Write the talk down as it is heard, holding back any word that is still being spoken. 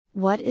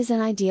What is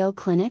an ideal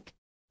clinic?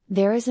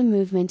 There is a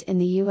movement in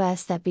the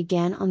US that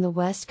began on the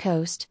West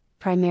Coast,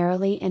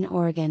 primarily in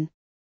Oregon.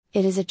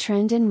 It is a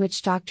trend in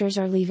which doctors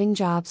are leaving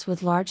jobs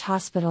with large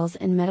hospitals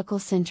and medical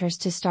centers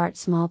to start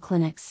small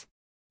clinics.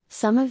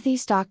 Some of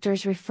these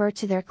doctors refer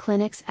to their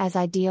clinics as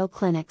ideal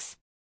clinics.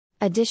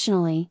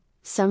 Additionally,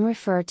 some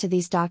refer to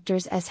these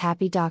doctors as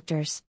happy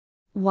doctors.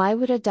 Why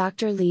would a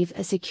doctor leave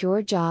a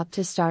secure job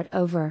to start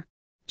over?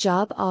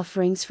 Job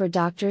offerings for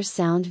doctors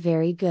sound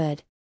very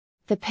good.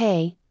 The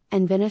pay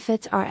and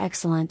benefits are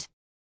excellent.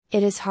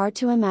 It is hard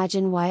to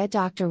imagine why a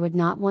doctor would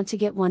not want to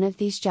get one of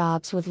these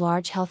jobs with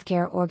large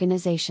healthcare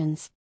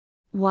organizations.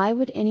 Why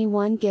would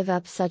anyone give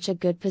up such a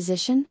good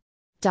position?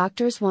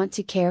 Doctors want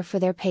to care for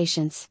their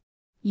patients.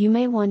 You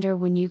may wonder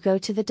when you go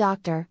to the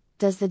doctor,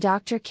 does the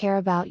doctor care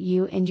about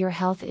you and your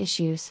health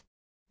issues?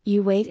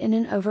 You wait in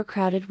an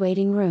overcrowded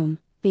waiting room,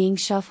 being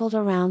shuffled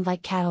around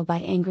like cattle by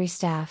angry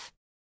staff.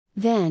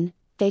 Then,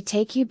 they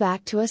take you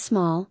back to a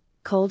small,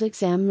 cold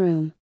exam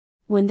room.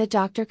 When the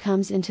doctor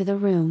comes into the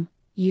room,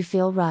 you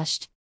feel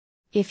rushed.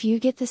 If you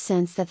get the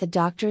sense that the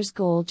doctor's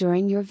goal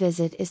during your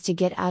visit is to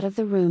get out of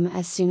the room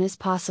as soon as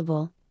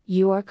possible,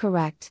 you are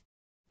correct.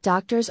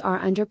 Doctors are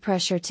under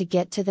pressure to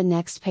get to the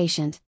next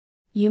patient.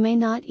 You may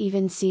not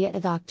even see a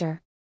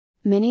doctor.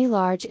 Many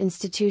large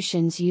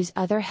institutions use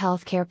other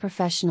healthcare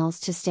professionals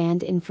to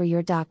stand in for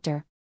your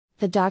doctor.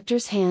 The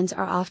doctor's hands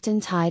are often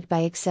tied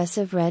by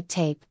excessive red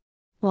tape.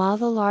 While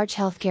the large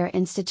healthcare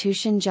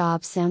institution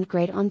jobs sound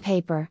great on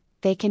paper,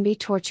 they can be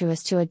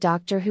tortuous to a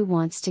doctor who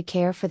wants to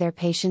care for their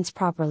patients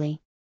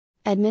properly.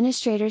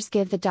 Administrators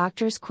give the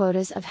doctors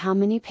quotas of how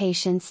many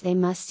patients they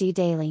must see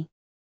daily.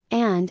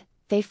 And,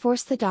 they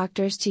force the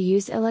doctors to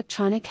use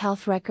electronic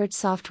health record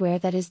software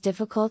that is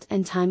difficult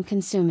and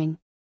time-consuming.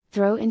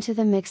 Throw into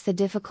the mix the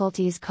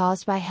difficulties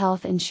caused by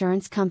health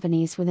insurance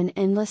companies with an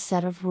endless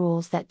set of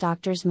rules that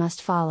doctors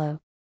must follow.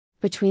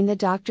 Between the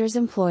doctor's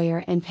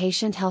employer and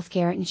patient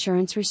healthcare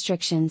insurance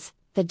restrictions,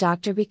 the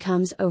doctor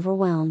becomes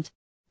overwhelmed.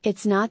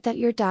 It's not that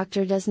your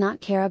doctor does not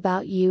care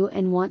about you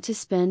and want to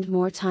spend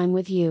more time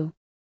with you.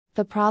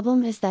 The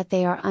problem is that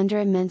they are under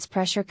immense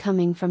pressure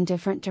coming from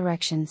different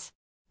directions.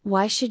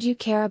 Why should you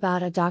care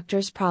about a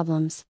doctor's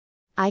problems?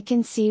 I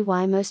can see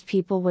why most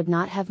people would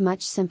not have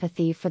much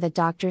sympathy for the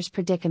doctor's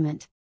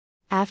predicament.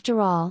 After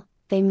all,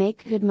 they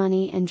make good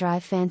money and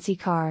drive fancy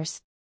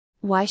cars.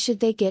 Why should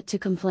they get to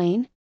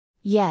complain?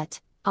 Yet,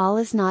 all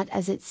is not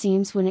as it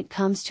seems when it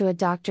comes to a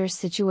doctor's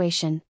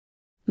situation.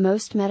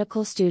 Most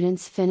medical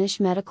students finish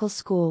medical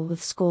school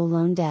with school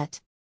loan debt.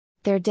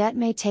 Their debt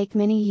may take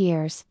many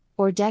years,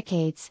 or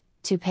decades,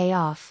 to pay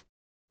off.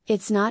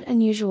 It's not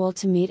unusual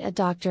to meet a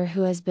doctor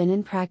who has been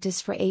in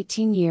practice for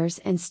 18 years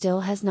and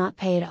still has not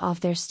paid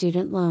off their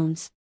student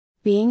loans.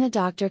 Being a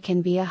doctor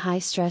can be a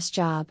high-stress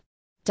job.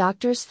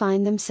 Doctors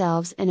find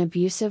themselves in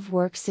abusive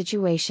work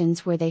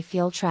situations where they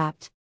feel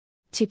trapped.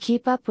 To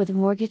keep up with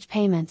mortgage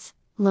payments,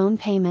 loan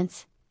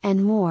payments,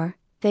 and more,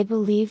 they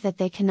believe that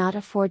they cannot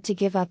afford to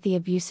give up the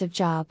abusive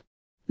job.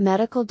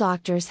 Medical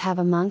doctors have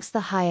amongst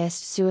the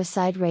highest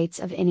suicide rates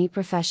of any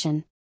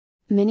profession.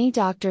 Many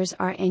doctors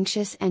are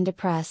anxious and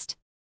depressed.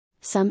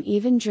 Some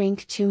even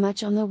drink too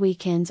much on the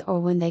weekends or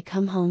when they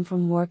come home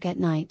from work at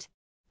night.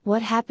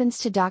 What happens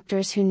to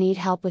doctors who need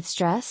help with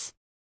stress?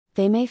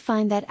 They may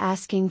find that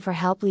asking for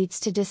help leads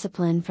to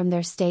discipline from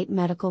their state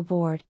medical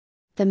board.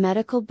 The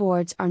medical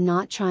boards are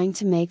not trying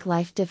to make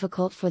life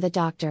difficult for the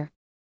doctor.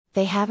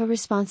 They have a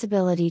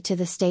responsibility to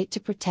the state to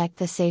protect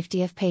the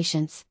safety of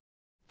patients.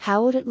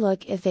 How would it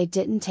look if they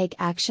didn't take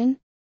action?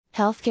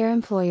 Healthcare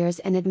employers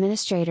and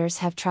administrators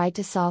have tried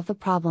to solve the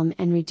problem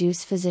and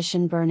reduce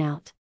physician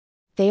burnout.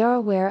 They are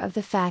aware of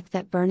the fact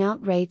that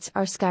burnout rates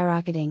are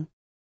skyrocketing.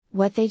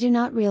 What they do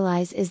not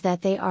realize is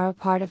that they are a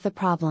part of the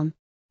problem.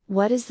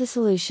 What is the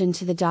solution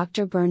to the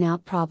doctor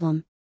burnout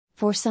problem?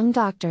 For some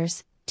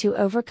doctors, to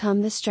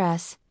overcome the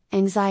stress,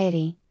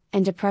 anxiety,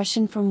 and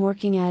depression from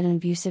working at an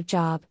abusive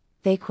job,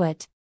 they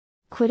quit.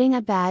 Quitting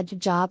a bad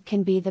job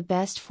can be the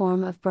best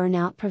form of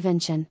burnout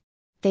prevention.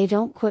 They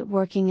don't quit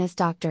working as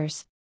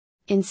doctors.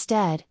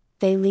 Instead,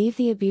 they leave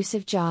the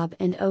abusive job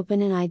and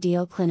open an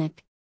ideal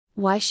clinic.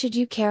 Why should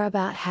you care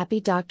about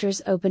happy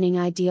doctors opening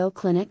ideal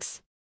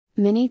clinics?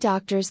 Many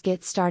doctors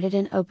get started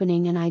in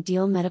opening an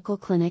ideal medical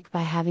clinic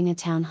by having a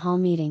town hall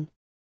meeting.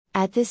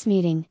 At this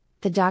meeting,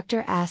 the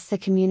doctor asks the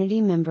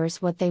community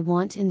members what they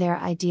want in their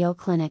ideal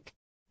clinic.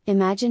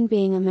 Imagine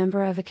being a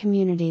member of a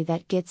community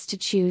that gets to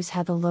choose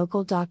how the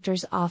local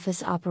doctor's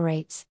office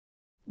operates.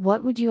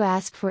 What would you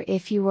ask for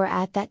if you were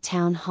at that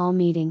town hall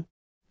meeting?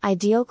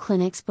 Ideal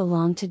clinics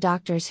belong to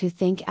doctors who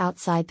think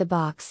outside the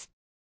box.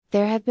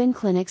 There have been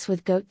clinics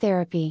with goat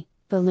therapy,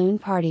 balloon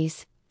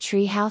parties,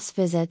 treehouse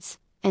visits,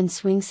 and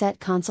swing set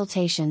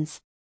consultations.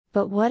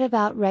 But what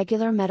about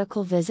regular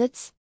medical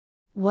visits?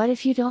 What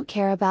if you don't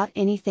care about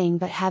anything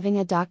but having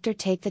a doctor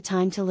take the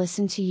time to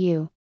listen to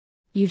you?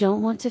 You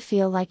don't want to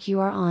feel like you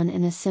are on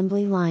an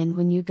assembly line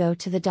when you go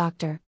to the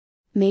doctor.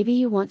 Maybe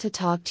you want to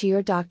talk to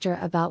your doctor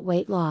about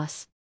weight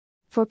loss.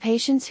 For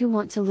patients who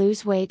want to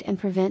lose weight and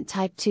prevent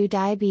type 2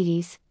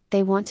 diabetes,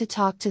 They want to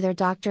talk to their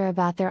doctor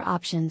about their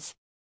options.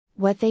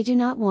 What they do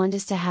not want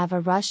is to have a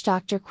rush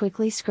doctor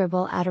quickly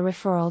scribble out a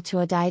referral to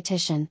a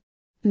dietitian.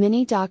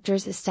 Many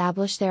doctors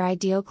establish their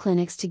ideal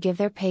clinics to give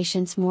their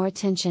patients more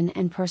attention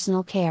and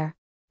personal care.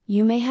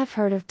 You may have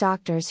heard of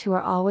doctors who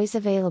are always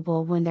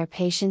available when their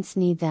patients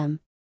need them.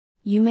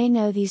 You may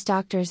know these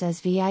doctors as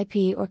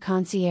VIP or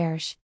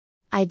concierge.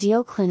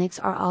 Ideal clinics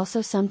are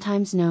also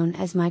sometimes known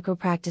as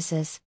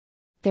micropractices.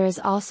 There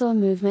is also a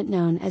movement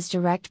known as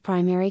direct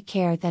primary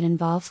care that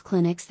involves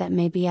clinics that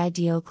may be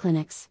ideal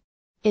clinics.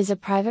 Is a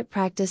private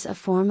practice a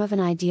form of an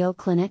ideal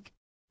clinic?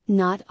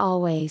 Not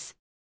always.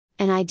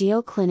 An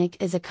ideal clinic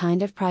is a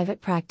kind of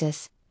private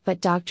practice, but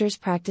doctors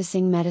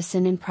practicing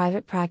medicine in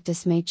private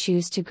practice may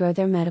choose to grow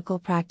their medical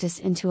practice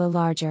into a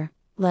larger,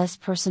 less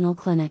personal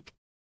clinic.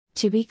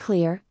 To be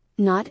clear,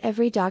 not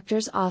every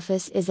doctor's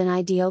office is an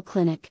ideal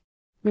clinic.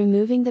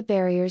 Removing the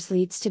barriers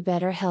leads to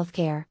better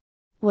healthcare.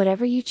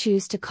 Whatever you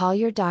choose to call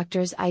your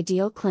doctor's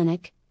ideal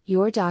clinic,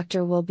 your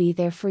doctor will be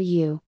there for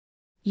you.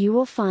 You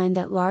will find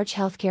that large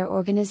healthcare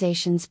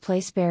organizations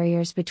place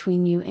barriers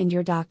between you and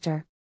your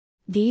doctor.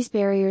 These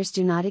barriers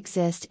do not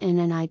exist in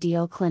an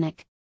ideal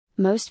clinic.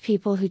 Most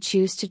people who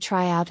choose to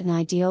try out an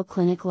ideal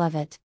clinic love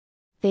it.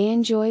 They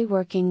enjoy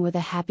working with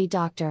a happy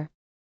doctor.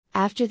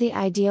 After the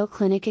ideal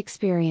clinic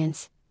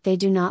experience, they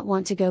do not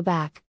want to go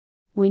back.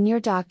 When your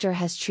doctor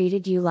has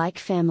treated you like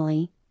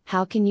family,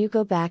 how can you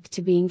go back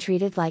to being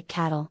treated like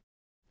cattle?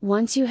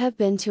 Once you have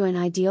been to an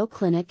ideal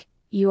clinic,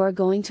 you are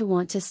going to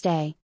want to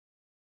stay.